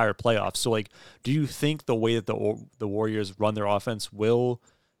these entire playoffs. So like, do you think the way that the Warriors run their offense will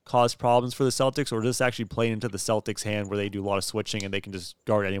cause problems for the Celtics, or does this actually play into the Celtics' hand where they do a lot of switching and they can just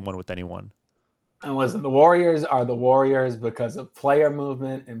guard anyone with anyone? And listen, the Warriors are the Warriors because of player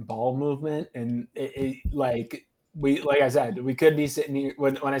movement and ball movement. And like I said, we could be sitting here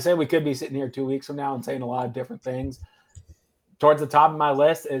when I say we could be sitting here 2 weeks from now and saying a lot of different things. Towards the top of my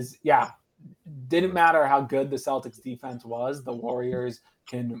list is, didn't matter how good the Celtics defense was. The Warriors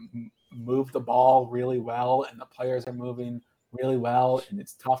can move the ball really well, and the players are moving really well, and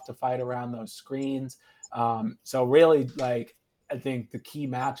it's tough to fight around those screens. So really, like, I think the key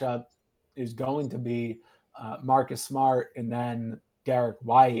matchup is going to be Marcus Smart and then Derek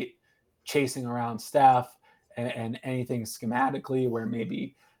White chasing around Steph and anything schematically where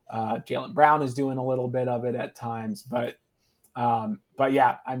maybe Jaylen Brown is doing a little bit of it at times. But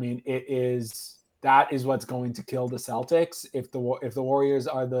yeah, I mean, that is what's going to kill the Celtics. If the Warriors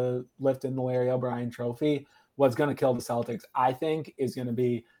are the lifting the Larry O'Brien trophy, what's going to kill the Celtics, I think, is going to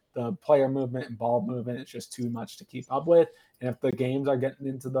be the player movement and ball movement. It's just too much to keep up with. And if the games are getting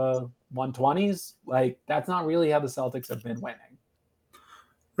into the 120s, like, that's not really how the Celtics have been winning.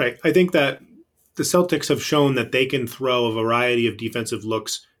 Right. I think that the Celtics have shown that they can throw a variety of defensive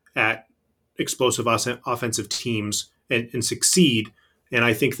looks at explosive offensive teams and succeed. And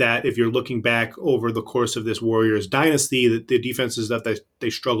I think that if you're looking back over the course of this Warriors dynasty, the defenses that they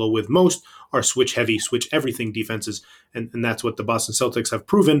struggle with most are switch heavy, switch everything defenses. And that's what the Boston Celtics have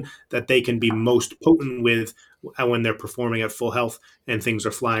proven that they can be most potent with when they're performing at full health and things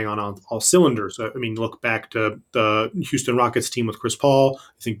are flying on all cylinders. I mean, look back to the Houston Rockets team with Chris Paul.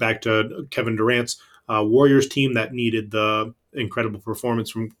 I think back to Kevin Durant's Warriors team that needed the incredible performance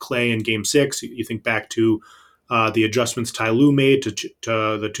from Clay in Game 6. You think back to the adjustments Ty Lue made to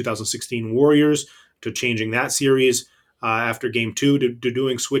the 2016 Warriors, to changing that series after Game 2 to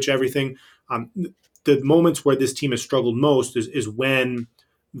doing switch everything. The moments where this team has struggled most is when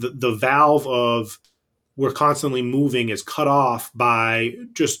the valve of we're constantly moving is cut off by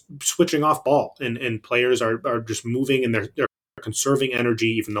just switching off ball, and players are just moving and they're conserving energy,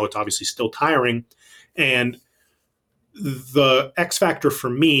 even though it's obviously still tiring. And the X factor for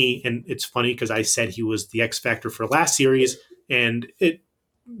me, and it's funny because I said he was the X factor for last series, and it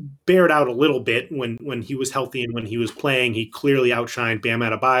bared out a little bit when he was healthy and when he was playing. He clearly outshined Bam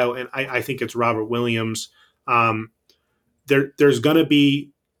Adebayo, and I think it's Robert Williams. There's going to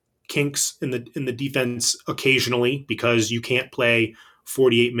be kinks in the defense occasionally because you can't play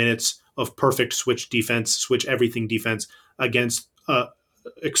 48 minutes of perfect switch defense, switch everything defense against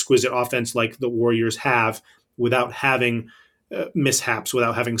exquisite offense like the Warriors have, without having mishaps,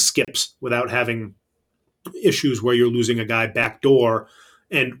 without having skips, without having issues where you're losing a guy backdoor.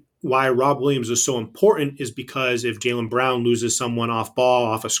 And why Rob Williams is so important is because if Jaylen Brown loses someone off ball,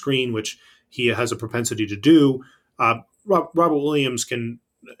 off a screen, which he has a propensity to do, Robert Williams can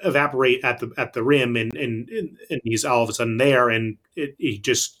evaporate at the rim, and he's all of a sudden there, and he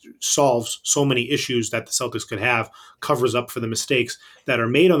just solves so many issues that the Celtics could have, covers up for the mistakes that are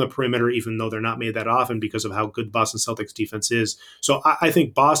made on the perimeter, even though they're not made that often because of how good Boston Celtics defense is. So I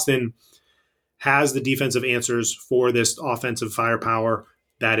think Boston has the defensive answers for this offensive firepower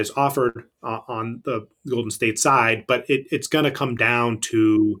that is offered on the Golden State side, but it's going to come down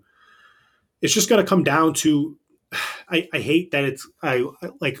to I hate that I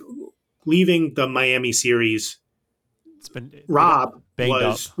like leaving the Miami series. It's been Rob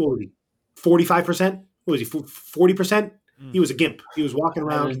was 45%. What was he, 40%? He was a gimp. He was walking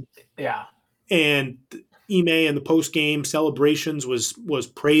around. Yeah. And Ime in the post-game celebrations was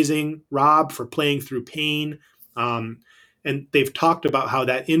praising Rob for playing through pain. And they've talked about how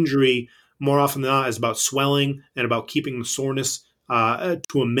that injury more often than not is about swelling and about keeping the soreness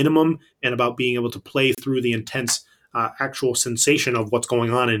to a minimum, and about being able to play through the intense actual sensation of what's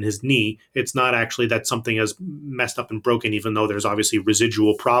going on in his knee. It's not actually that something has messed up and broken, even though there's obviously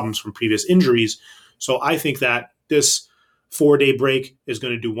residual problems from previous injuries. So I think that this 4-day break is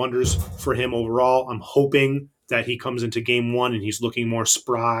going to do wonders for him overall. I'm hoping that he comes into game 1 and he's looking more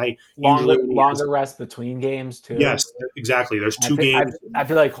spry. Longer rest between games too. Yes, exactly. There's two games. I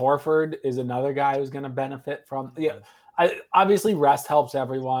feel like Horford is another guy who's going to benefit from. Yeah, obviously rest helps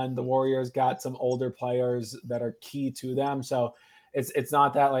everyone. The Warriors got some older players that are key to them, so it's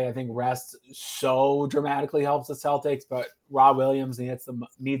not that like I think rest so dramatically helps the Celtics, but Rob Williams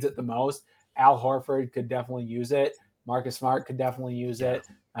needs it the most. Al Horford could definitely use it. Marcus Smart could definitely use it.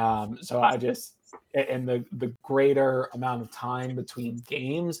 So I just. And the greater amount of time between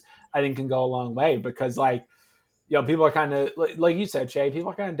games, I think, can go a long way because, like, people are kind of like you said, Shay. People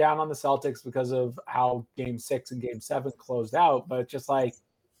are kind of down on the Celtics because of how Game 6 and Game 7 closed out. But just like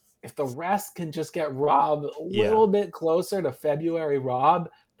if the rest can just get Rob a little bit closer to February Rob,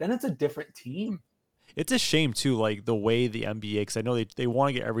 then it's a different team. It's a shame too, like the way the NBA, because I know they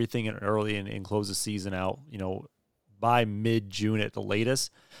want to get everything in early and close the season out, by mid-June at the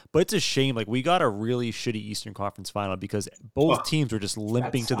latest. But it's a shame. Like we got a really shitty Eastern Conference final because both teams were just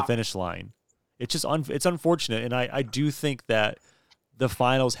limping to the finish line. It's just it's unfortunate, and I do think that the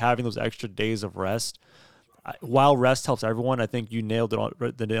finals having those extra days of rest, while rest helps everyone, I think you nailed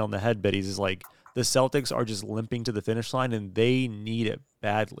the nail on the head, Biddies, is like the Celtics are just limping to the finish line, and they need it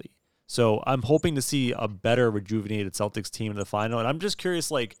badly. So I'm hoping to see a better rejuvenated Celtics team in the final, and I'm just curious,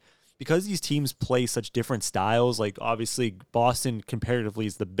 like, because these teams play such different styles, like obviously Boston comparatively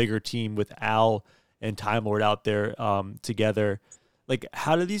is the bigger team with Al and Time Lord out there together. Like,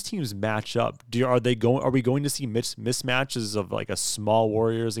 how do these teams match up? Are we going to see mismatches of like a small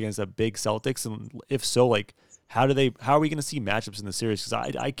Warriors against a big Celtics? And if so, like, how are we going to see matchups in the series?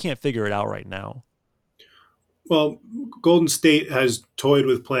 Because I can't figure it out right now. Well, Golden State has toyed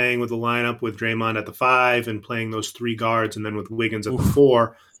with playing with the lineup with Draymond at the 5 and playing those 3 guards, and then with Wiggins at the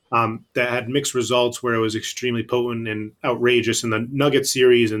 4. That had mixed results where it was extremely potent and outrageous in the Nuggets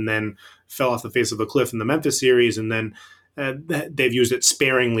series, and then fell off the face of the cliff in the Memphis series, and then they've used it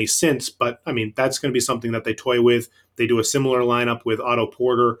sparingly since. But I mean, that's going to be something that they toy with. They do a similar lineup with Otto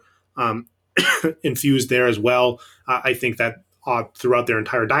Porter infused there as well. I think that throughout their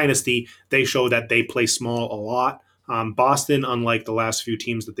entire dynasty, they show that they play small a lot. Boston, unlike the last few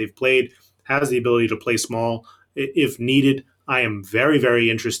teams that they've played, has the ability to play small if needed. I am very, very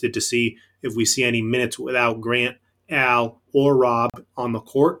interested to see if we see any minutes without Grant, Al, or Rob on the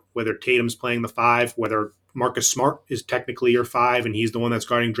court, whether Tatum's playing the 5, whether Marcus Smart is technically your 5 and he's the one that's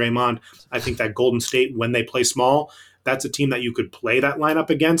guarding Draymond. I think that Golden State, when they play small, that's a team that you could play that lineup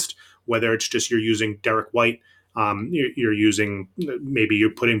against, whether it's just you're using Derek White, maybe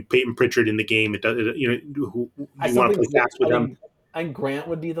you're putting Peyton Pritchard in the game. You want to play fast with them. And Grant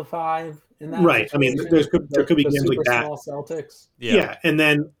would be the 5 in that. Right. Situation. I mean, there could be games like that. Small Celtics. Yeah. And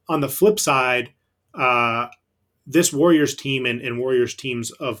then on the flip side, this Warriors team and Warriors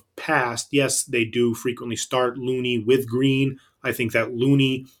teams of past, yes, they do frequently start Looney with Green. I think that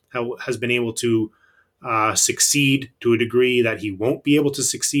Looney has been able to succeed to a degree that he won't be able to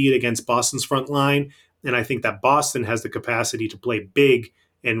succeed against Boston's front line. And I think that Boston has the capacity to play big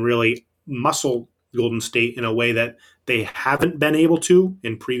and really muscle Golden State in a way that they haven't been able to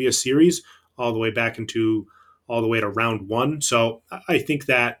in previous series, all the way to round 1. So I think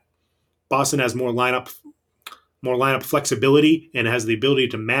that Boston has more lineup flexibility and has the ability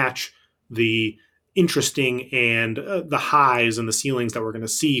to match the interesting and the highs and the ceilings that we're going to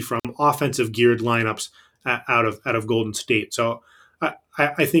see from offensive geared lineups out of Golden State. So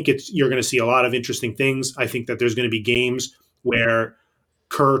I think you're going to see a lot of interesting things. I think that there's going to be games where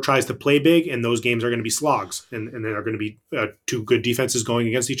Kerr tries to play big, and those games are going to be slogs, and there are going to be 2 good defenses going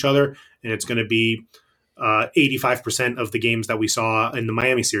against each other, and it's going to be 85% of the games that we saw in the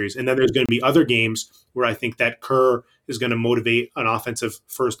Miami series. And then there's going to be other games where I think that Kerr is going to motivate an offensive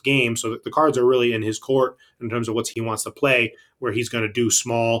first game, so that the cards are really in his court in terms of what he wants to play, where he's going to do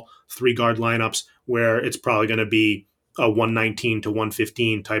small 3-guard lineups where it's probably going to be a 119 to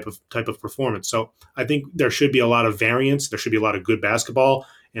 115 type of performance. So I think there should be a lot of variance. There should be a lot of good basketball.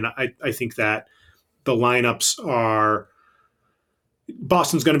 And I think that the lineups are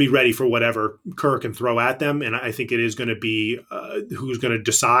Boston's going to be ready for whatever Kerr can throw at them. And I think it is going to be who's going to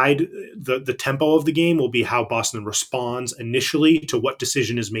decide the tempo of the game will be how Boston responds initially to what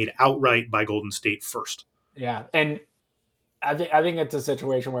decision is made outright by Golden State first. Yeah. And I think it's a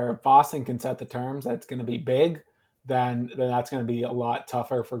situation where if Boston can set the terms, that's going to be big. Then that's going to be a lot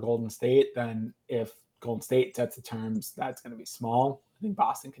tougher for Golden State than if Golden State sets the terms. That's going to be small. I think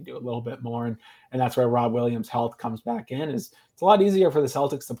Boston can do a little bit more, and that's where Rob Williams' health comes back in. It's a lot easier for the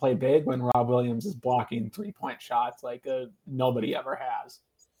Celtics to play big when Rob Williams is blocking 3-point shots like nobody ever has.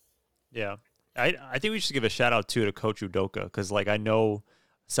 Yeah, I think we should give a shout out to Coach Udoka, because I know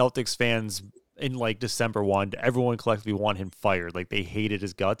Celtics fans in December everyone collectively want him fired. They hated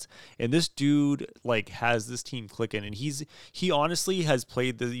his guts. And this dude has this team clicking, and he honestly has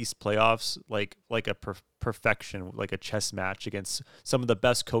played these playoffs like a perfection, like a chess match against some of the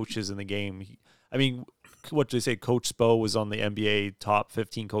best coaches in the game. I mean, what do they say? Coach Spo was on the NBA top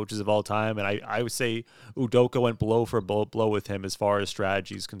 15 coaches of all time. And I would say Udoka went blow for blow with him as far as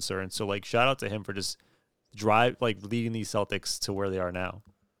strategy is concerned. So shout out to him for just leading these Celtics to where they are now.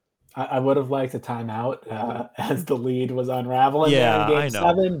 I would have liked a timeout as the lead was unraveling there in Yeah, I Game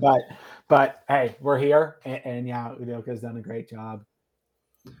know. 7, but hey, we're here, and yeah, Udoka's done a great job.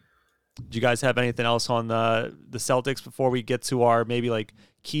 Do you guys have anything else on the Celtics before we get to our maybe like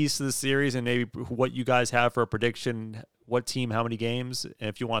keys to the series and maybe what you guys have for a prediction? What team, how many games? And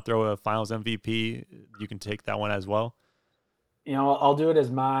if you want to throw a Finals MVP, you can take that one as well. I'll do it as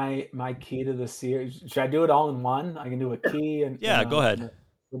my key to the series. Should I do it all in one? I can do a key and Yeah, go ahead. and a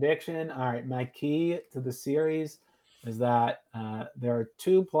prediction. All right, my key to the series is that there are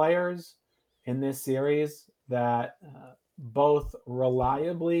two players in this series that both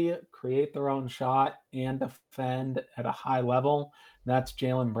reliably create their own shot and defend at a high level. That's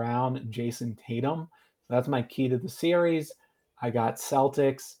Jaylen Brown and Jason Tatum. So that's my key to the series. I got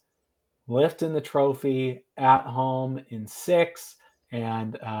Celtics lifting the trophy at home in 6,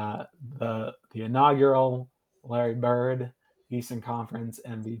 and the inaugural Larry Bird Eastern Conference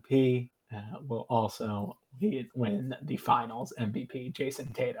MVP will also win the Finals MVP,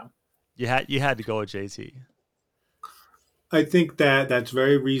 Jason Tatum. You had to go with JT. I think that's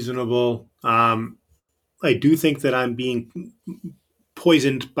very reasonable. I do think that I'm being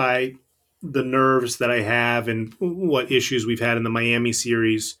poisoned by the nerves that I have and what issues we've had in the Miami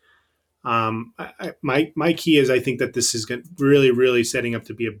series. My key is I think that this is really setting up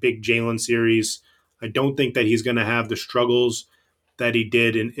to be a big Jaylen series. I don't think that he's going to have the struggles that he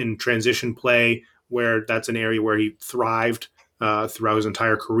did in transition play, where that's an area where he thrived throughout his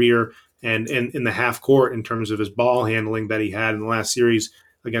entire career, and in the half court in terms of his ball handling that he had in the last series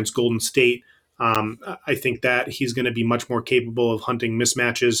against Golden State. I think that he's going to be much more capable of hunting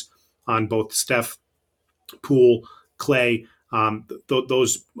mismatches on both Steph, Poole, Clay.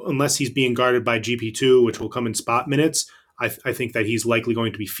 Those, unless he's being guarded by GP2, which will come in spot minutes, I think that he's likely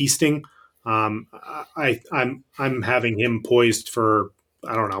going to be feasting. I'm having him poised for,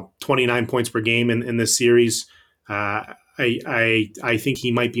 I don't know, 29 points per game in this series. I think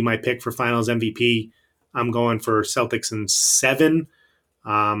he might be my pick for Finals MVP. I'm going for Celtics in 7.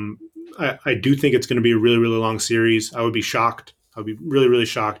 I do think it's going to be a really long series. I would be shocked. I would be really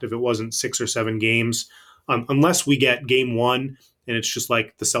shocked if it wasn't 6 or 7 games. Unless we get game 1 and it's just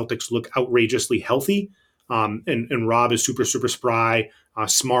like the Celtics look outrageously healthy, and Rob is super spry,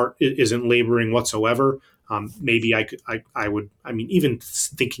 Smart isn't laboring whatsoever. Maybe I would. I mean, even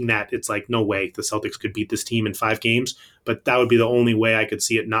thinking that, it's like no way the Celtics could beat this team in 5 games. But that would be the only way I could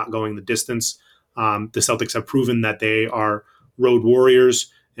see it not going the distance. The Celtics have proven that they are road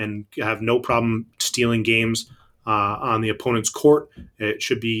warriors and have no problem stealing games on the opponent's court. It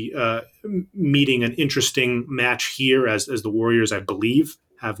should be meeting an interesting match here, as the Warriors, I believe,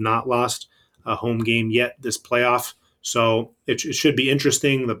 have not lost a home game yet this playoff. So it should be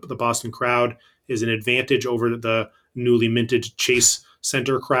interesting. The Boston crowd is an advantage over the newly minted Chase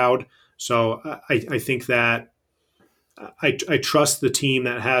Center crowd. So I think that I trust the team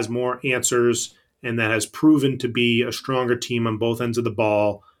that has more answers and that has proven to be a stronger team on both ends of the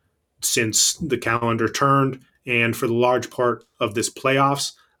ball since the calendar turned and for the large part of this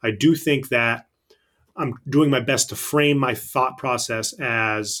playoffs. I do think that I'm doing my best to frame my thought process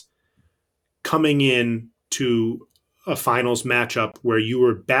as coming in to a finals matchup where you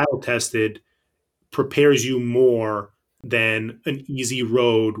were battle tested prepares you more than an easy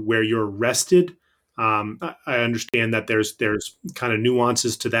road where you're rested. I understand that there's kind of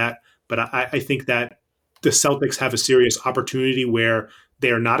nuances to that, but I think that the Celtics have a serious opportunity where they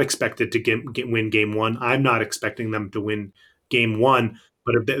are not expected to win game 1. I'm not expecting them to win game 1,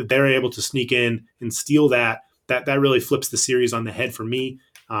 but if they're able to sneak in and steal that really flips the series on the head for me.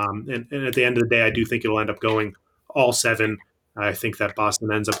 And at the end of the day, I do think it'll end up going all 7. I think that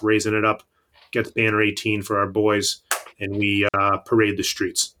Boston ends up raising it up, gets banner 18 for our boys, and we parade the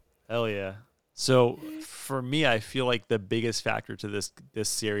streets. Hell yeah. So for me, I feel like the biggest factor to this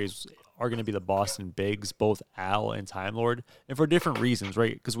series are going to be the Boston bigs, both Al and Time Lord, and for different reasons,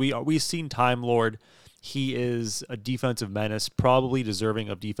 right? Because we've seen Time Lord. He is a defensive menace, probably deserving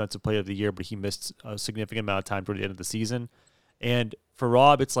of Defensive Player of the Year, but he missed a significant amount of time toward the end of the season. And for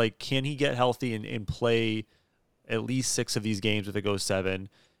Rob, it's like, can he get healthy and play at least 6 of these games if it goes 7?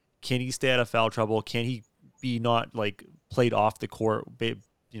 Can he stay out of foul trouble? Can he be not like played off the court,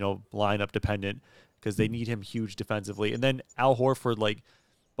 lineup dependent, because they need him huge defensively? And then Al Horford, like,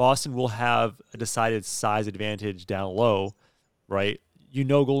 Boston will have a decided size advantage down low, right?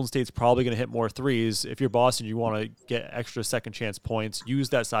 Golden State's probably going to hit more threes. If you're Boston, you want to get extra second chance points, use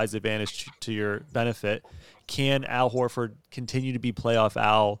that size advantage to your benefit. Can Al Horford continue to be playoff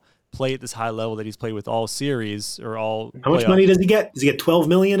Al, play at this high level that he's played with all series or all. How much money does he get? Does he get $12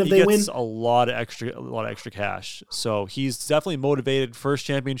 million if they win? He gets a lot of extra cash. So he's definitely motivated. First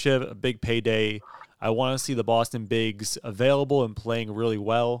championship, a big payday. I want to see the Boston Bigs available and playing really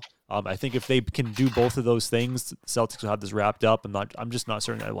well. I think if they can do both of those things, the Celtics will have this wrapped up. I'm just not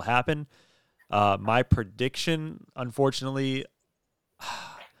certain that it will happen. My prediction, unfortunately,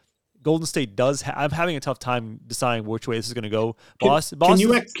 Golden State does. I'm having a tough time deciding which way this is going to go.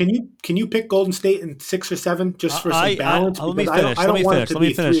 Can you pick Golden State in 6 or 7 just for some balance? Let me finish. I don't want it to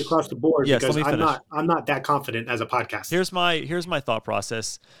be 3 across the board because I'm not that confident as a podcast. Here's my thought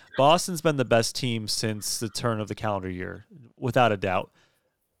process. Boston's been the best team since the turn of the calendar year, without a doubt.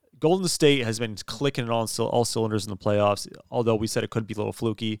 Golden State has been clicking on all cylinders in the playoffs, although we said it could be a little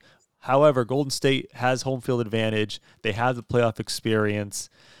fluky. However, Golden State has home field advantage. They have the playoff experience.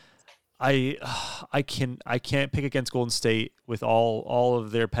 I can't pick against Golden State with all of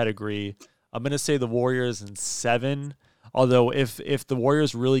their pedigree. I'm going to say the Warriors in 7. Although if the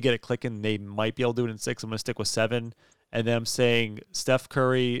Warriors really get it clicking, they might be able to do it in 6. I'm going to stick with 7. And then I'm saying Steph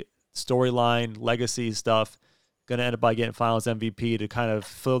Curry, storyline, legacy stuff, going to end up by getting Finals MVP to kind of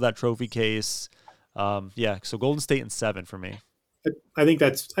fill that trophy case. So Golden State in 7 for me. I think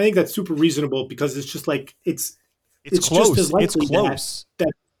that's super reasonable because it's just like it's close. Just as likely it's close.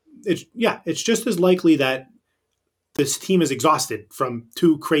 It's just as likely that this team is exhausted from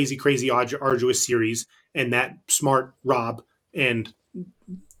 2 crazy arduous series, and that Smart, Rob, and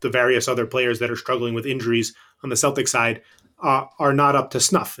the various other players that are struggling with injuries on the Celtics side are not up to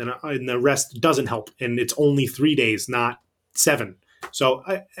snuff, and the rest doesn't help. And it's only 3 days, not 7. So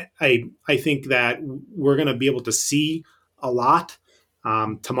I think that we're going to be able to see a lot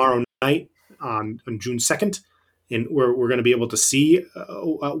tomorrow night on June 2nd. And we're going to be able to see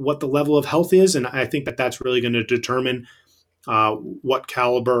what the level of health is. And I think that that's really going to determine what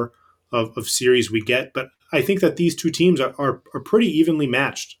caliber of series we get. But I think that these 2 teams are pretty evenly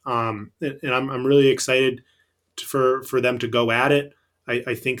matched. And I'm really excited for them to go at it.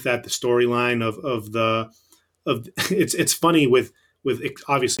 I think that the storyline of it's funny with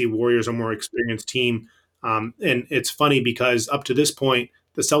obviously Warriors are a more experienced team. And it's funny because up to this point,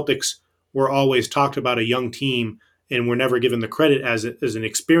 the Celtics were always talked about a young team, and we're never given the credit as an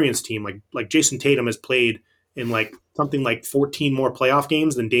experienced team. Like Jason Tatum has played in like something like 14 more playoff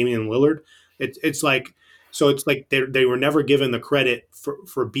games than Damian Lillard. It's like they were never given the credit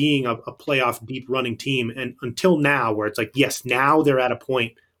for being a playoff deep running team, and until now, where it's like, yes, now they're at a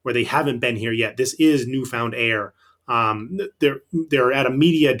point where they haven't been here yet. This is newfound air. They're at a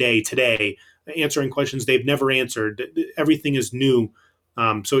media day today, answering questions they've never answered. Everything is new.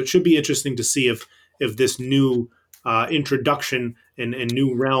 So it should be interesting to see if this new introduction and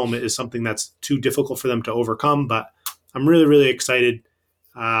new realm is something that's too difficult for them to overcome. But I'm really, really excited.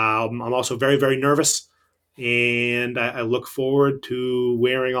 I'm also very, very nervous. And I look forward to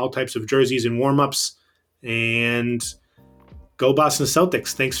wearing all types of jerseys and warm-ups. And go Boston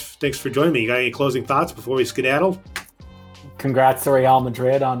Celtics. Thanks for joining me. You got any closing thoughts before we skedaddle? Congrats to Real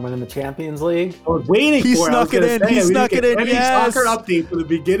Madrid on winning the Champions League. I was waiting he for it. Snuck it in. He snuck it in. Yes. Soccer update for the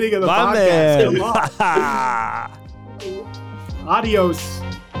beginning of the My podcast. man. Adios.